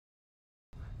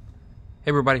Hey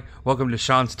everybody, welcome to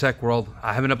Sean's Tech World.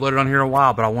 I haven't uploaded on here in a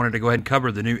while, but I wanted to go ahead and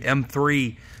cover the new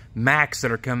M3 Macs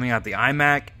that are coming out, the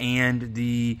iMac and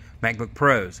the MacBook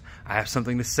Pros. I have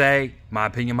something to say. My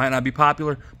opinion might not be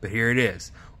popular, but here it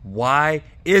is. Why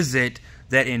is it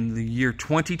that in the year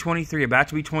 2023, about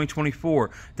to be 2024,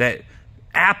 that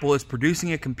Apple is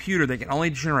producing a computer that can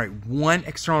only generate one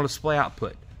external display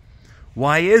output?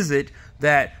 Why is it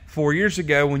that 4 years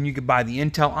ago, when you could buy the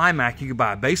Intel iMac, you could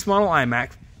buy a base model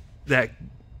iMac that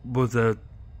with the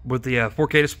 4K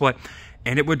display,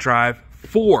 and it would drive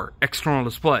 4 external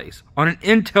displays. On an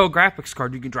Intel graphics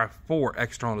card, you can drive 4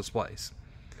 external displays.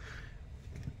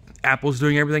 Apple's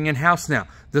doing everything in-house now.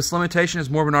 This limitation is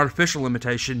more of an artificial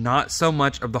limitation, not so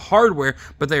much of the hardware,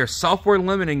 but they are software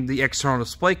limiting the external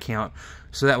display count,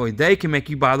 so that way they can make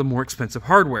you buy the more expensive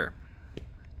hardware. And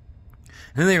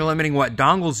then they're limiting what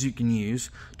dongles you can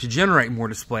use to generate more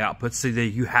display outputs, so that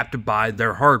you have to buy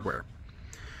their hardware.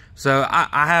 So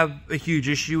I have a huge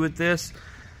issue with this,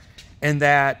 and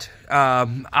that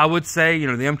I would say, the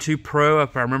M2 Pro,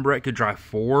 if I remember it, could drive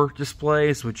 4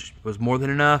 displays, which was more than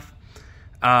enough.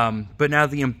 But now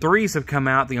the M3s have come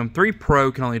out. The M3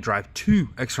 Pro can only drive 2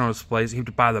 external displays. You have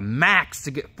to buy the Max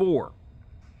to get 4.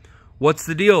 What's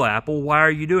the deal, Apple? Why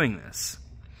are you doing this?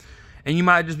 And you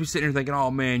might just be sitting here thinking, oh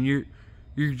man,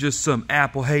 you're just some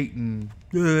Apple hating.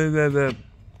 Think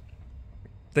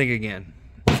again.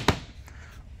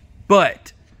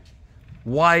 But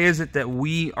why is it that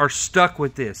we are stuck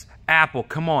with this? Apple,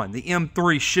 come on. The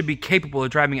M3 should be capable of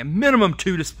driving at minimum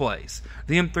 2 displays.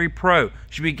 The M3 Pro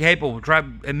should be capable of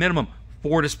driving at minimum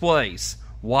 4 displays.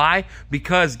 Why?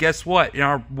 Because guess what? In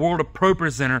our world of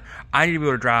ProPresenter, I need to be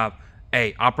able to drive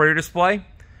a operator display,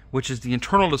 which is the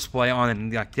internal display on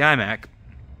the iMac.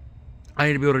 I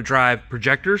need to be able to drive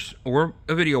projectors or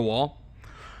a video wall.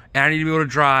 And I need to be able to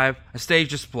drive a stage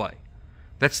display.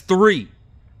 That's 3.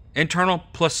 Internal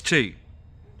plus 2.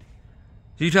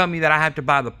 So you tell me that I have to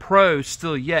buy the Pro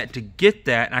still yet to get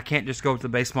that, and I can't just go with the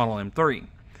base model M3.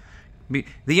 The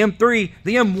M3,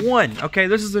 the M1, okay,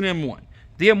 this is an M1.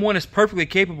 The M1 is perfectly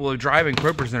capable of driving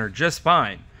ProPresenter just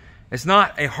fine. It's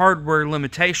not a hardware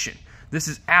limitation. This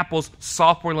is Apple's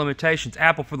software limitations.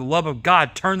 Apple, for the love of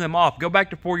God, turn them off. Go back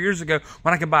to 4 years ago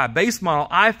when I could buy a base model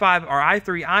i5 or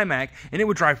i3 iMac, and it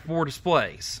would drive 4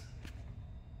 displays.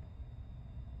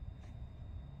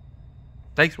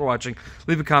 Thanks for watching.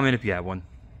 Leave a comment if you have one.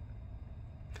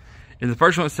 In the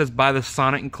first one, it says buy the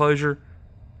Sonic enclosure.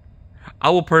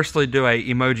 I will personally do a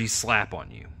emoji slap on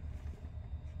you.